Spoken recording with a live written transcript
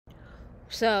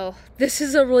So this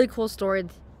is a really cool story.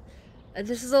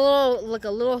 This is a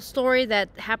little story that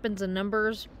happens in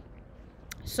Numbers.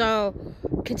 So,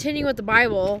 continuing with the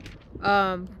Bible,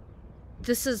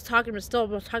 this is still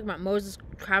talking about Moses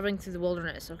traveling through the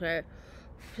wilderness. Okay,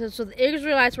 so the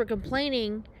Israelites were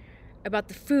complaining about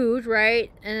the food, right,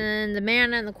 and the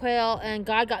manna and the quail, and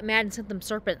God got mad and sent them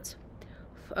serpents.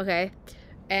 Okay,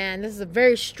 and this is a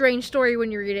very strange story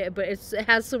when you read it, but it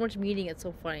has so much meaning. It's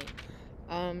so funny.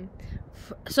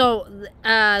 So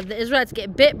the Israelites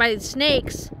get bit by the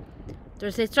snakes.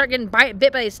 They start getting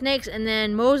bit by the snakes, and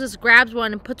then Moses grabs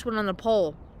one and puts one on the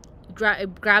pole.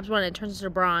 Grabs one and it turns into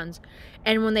bronze.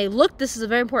 And when they looked, this is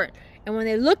very important. And when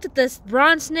they looked at this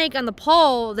bronze snake on the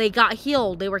pole, they got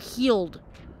healed. They were healed.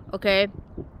 Okay?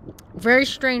 Very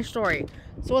strange story.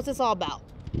 So what's this all about?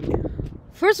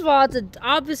 First of all, it's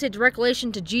obviously a direct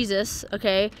relation to Jesus.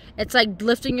 Okay? It's like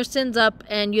lifting your sins up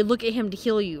and you look at him to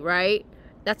heal you, right?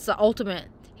 That's the ultimate.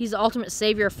 He's the ultimate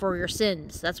savior for your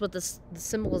sins. That's what the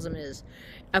symbolism is.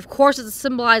 Of course, it's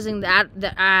symbolizing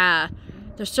the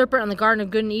serpent on the Garden of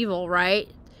Good and Evil, right?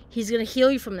 He's going to heal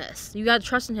you from this. You got to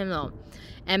trust in him, though.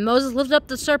 And Moses lifted up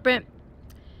the serpent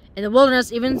in the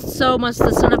wilderness. Even so must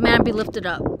the Son of Man be lifted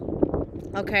up.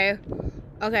 Okay?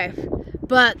 Okay.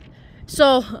 But,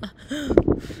 so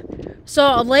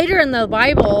later in the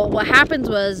Bible, what happens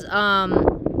was,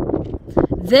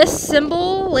 this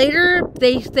symbol later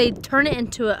they turn it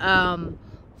into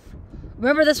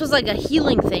remember this was like a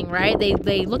healing thing, right?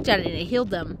 They looked at it and it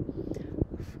healed them.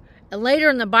 And later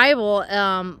in the Bible,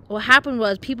 what happened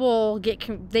was people get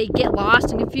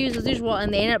lost and confused as usual,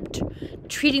 and they end up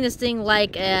treating this thing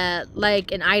like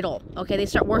an idol. Okay, they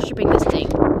start worshiping this thing.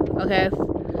 Okay,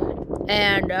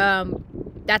 and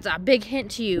that's a big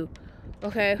hint to you.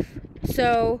 Okay,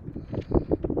 so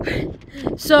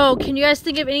can you guys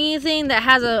think of anything that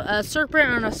has a serpent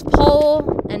on a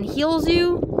pole and heals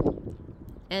you?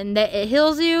 And that it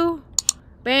heals you?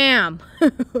 Bam!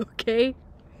 Okay.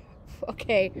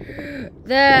 Okay.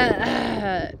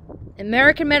 The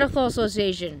American Medical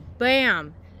Association.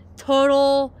 Bam!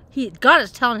 Total. God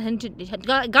is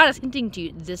hinting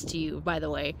to you, by the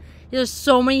way. There's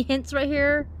so many hints right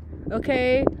here.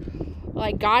 Okay.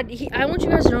 Like, God, I want you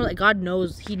guys to know that God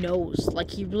knows. He knows.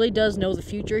 Like, he really does know the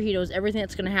future. He knows everything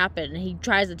that's going to happen. And he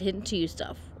tries to hint to you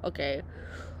stuff. Okay.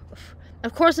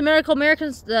 Of course, the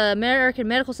American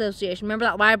Medical Association. Remember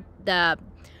that why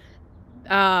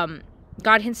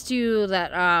God hints to you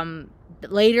that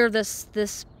later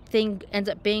this thing ends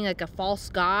up being like a false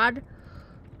god.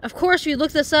 Of course, if you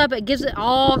look this up, it gives it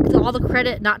all the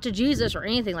credit not to Jesus or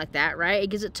anything like that, right? It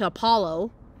gives it to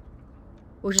Apollo.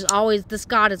 Which is always, this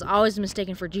God is always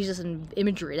mistaken for Jesus in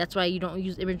imagery. That's why you don't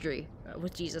use imagery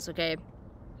with Jesus, okay?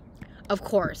 Of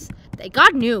course.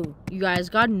 God knew, you guys.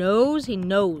 God knows. He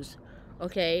knows,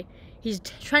 okay? He's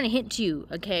trying to hint to you,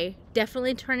 okay?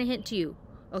 Definitely trying to hint to you,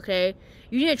 okay?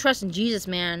 You need to trust in Jesus,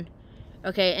 man,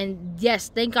 okay? And yes,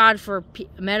 thank God for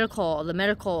the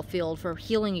medical field for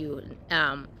healing you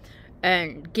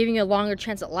and giving you a longer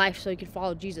chance at life so you can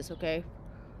follow Jesus, okay?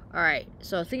 All right,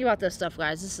 so think about this stuff,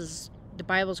 guys. The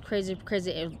Bible's crazy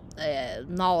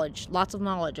knowledge. Lots of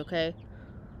knowledge, okay?